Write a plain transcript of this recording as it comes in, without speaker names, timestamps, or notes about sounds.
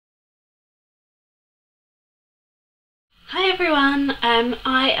Hi everyone,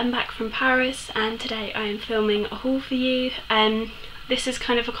 I am back from Paris and today I am filming a haul for you. This is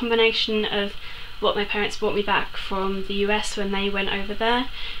kind of a combination of what my parents brought me back from the US when they went over there.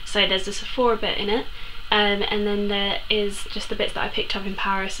 So there's a Sephora bit in it, and then there is just the bits that I picked up in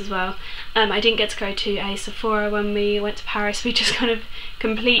Paris as well. I didn't get to go to a Sephora when we went to Paris. We just kind of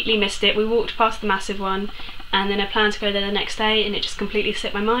completely missed it. We walked past the massive one and then I planned to go there the next day and it just completely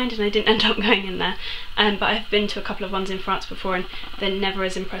slipped my mind and I didn't end up going in there. But I've been to a couple of ones in France before and they're never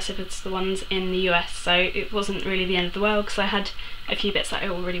as impressive as the ones in the US, so it wasn't really the end of the world because I had a few bits that I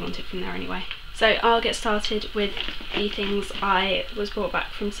already wanted from there anyway. So I'll get started with the things I was brought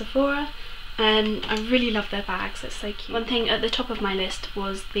back from Sephora. I really love their bags, it's so cute. One thing at the top of my list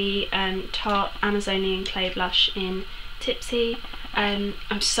was the Tarte Amazonian Clay Blush in Tipsy.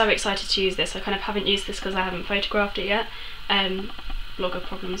 I'm so excited to use this. I kind of haven't used this because I haven't photographed it yet, blogger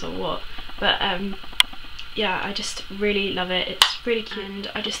problems or what, but yeah, I just really love it. It's really cute and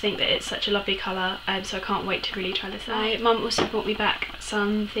I just think that it's such a lovely colour, so I can't wait to really try this out. My mum also brought me back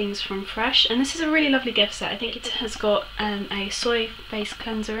some things from Fresh, and this is a really lovely gift set. I think it has got a soy face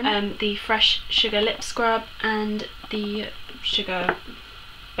cleanser in, the Fresh Sugar Lip Scrub and the Sugar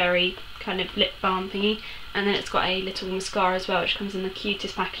Berry kind of lip balm thingy, and then it's got a little mascara as well which comes in the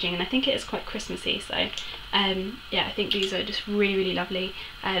cutest packaging, and I think it is quite Christmassy, so yeah, I think these are just really lovely,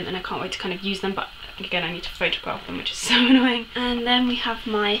 and I can't wait to kind of use them, but again I need to photograph them, which is so annoying. And then we have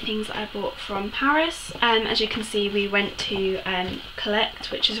my things that I bought from Paris. As you can see, we went to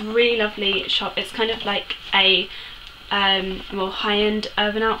Collect, which is a really lovely shop. It's kind of like a more high-end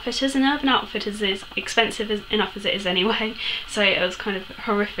Urban Outfitters, and Urban Outfitters is expensive enough as it is anyway, so it was kind of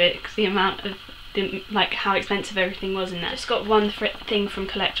horrific the amount of like how expensive everything was in there. I just got one thing from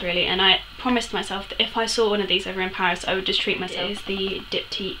Collect really, and I promised myself that if I saw one of these over in Paris I would just treat myself. It is the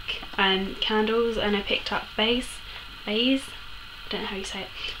Diptyque candles, and I picked up Vase, I don't know how you say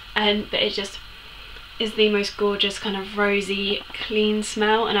it, but it just is the most gorgeous kind of rosy clean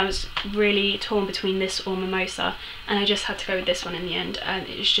smell, and I was really torn between this or Mimosa and I just had to go with this one in the end, and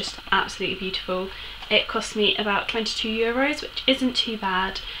it was just absolutely beautiful. It cost me about €22, which isn't too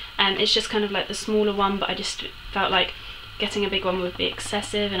bad. It's just kind of like the smaller one, but I just felt like getting a big one would be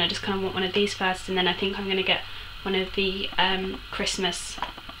excessive, and I just kind of want one of these first, and then I think I'm going to get one of the Christmas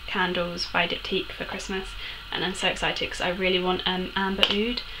candles by Diptyque for Christmas, and I'm so excited because I really want Amber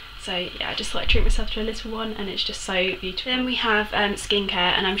Oud. So yeah, I just thought I'd treat myself to a little one, and it's just so beautiful. Then we have skincare,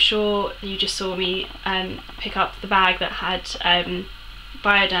 and I'm sure you just saw me pick up the bag that had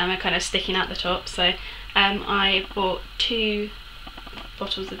Bioderma kind of sticking out the top, so I bought 2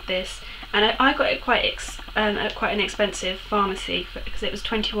 bottles of this, and I got it at quite an expensive pharmacy because it was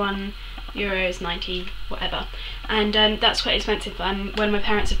 €21.90 whatever, and that's quite expensive. When my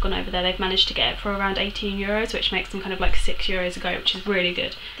parents have gone over there, they've managed to get it for around €18, which makes them kind of like €6 ago, which is really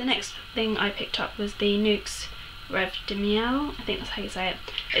good. The next thing I picked up was the Nuxe Rêve de Miel, I think that's how you say it.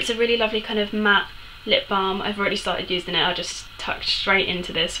 It's a really lovely kind of matte lip balm. I've already started using it. I just tucked straight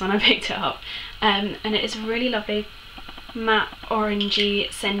into this when I picked it up, and it is a really lovely matte orangey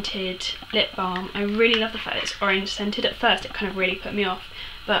scented lip balm. I really love the fact that it's orange scented. At first it kind of really put me off,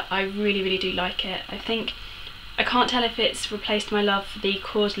 but I really do like it. I can't tell if it's replaced my love for the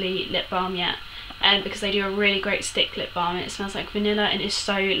Caudalie lip balm yet, because they do a really great stick lip balm, and it smells like vanilla and is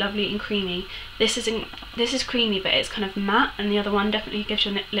so lovely and creamy. This is creamy, but it's kind of matte, and the other one definitely gives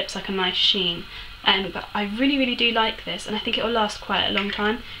your lips like a nice sheen. But I really do like this, and I think it will last quite a long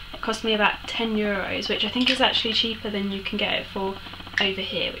time. It cost me about €10, which I think is actually cheaper than you can get it for over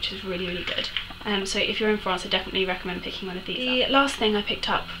here, which is really good. So if you're in France, I definitely recommend picking one of these up. The last thing I picked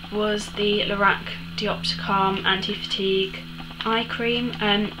up was the Lorac Diopter Calm Anti-Fatigue Eye Cream.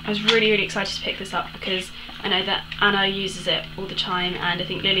 I was really excited to pick this up because I know that Anna uses it all the time, and I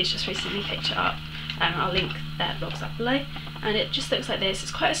think Lily's just recently picked it up. I'll link their blogs up below, and it just looks like this.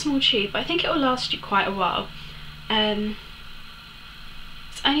 It's quite a small tube, but I think it will last you quite a while. It's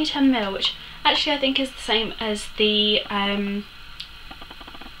only 10ml, which actually I think is the same as the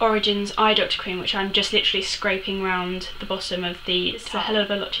Origins Eye Doctor Cream, which I'm just literally scraping around the bottom of the. It's a hell of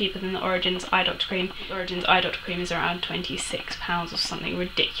a lot cheaper than the Origins Eye Doctor Cream. The Origins Eye Doctor Cream is around £26 or something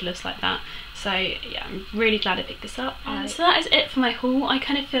ridiculous like that. So yeah, I'm really glad I picked this up. So that is it for my haul. I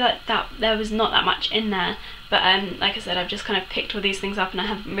kind of feel like that there was not that much in there, but like I said, I've just kind of picked all these things up and I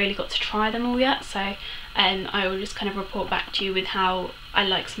haven't really got to try them all yet, so I will just kind of report back to you with how I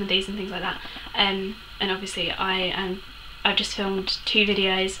like some of these and things like that. And obviously I've just filmed 2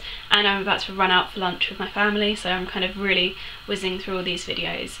 videos and I'm about to run out for lunch with my family, so I'm kind of really whizzing through all these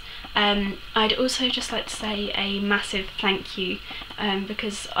videos. I'd also just like to say a massive thank you,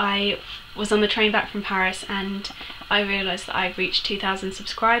 because I was on the train back from Paris and I realised that I've reached 2,000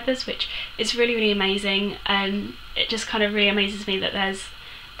 subscribers, which is really, really amazing. It just kind of really amazes me that there's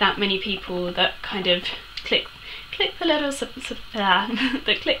that many people that kind of click the little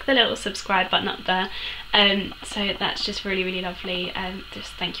click the little subscribe button up there. So that's just really, really lovely.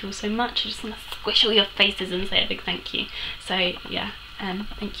 Just thank you all so much. I just want to squish all your faces and say a big thank you. So yeah,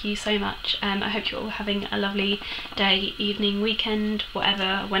 thank you so much. I hope you're all having a lovely day, evening, weekend,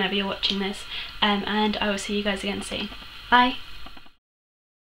 whatever, whenever you're watching this, and I will see you guys again soon. Bye.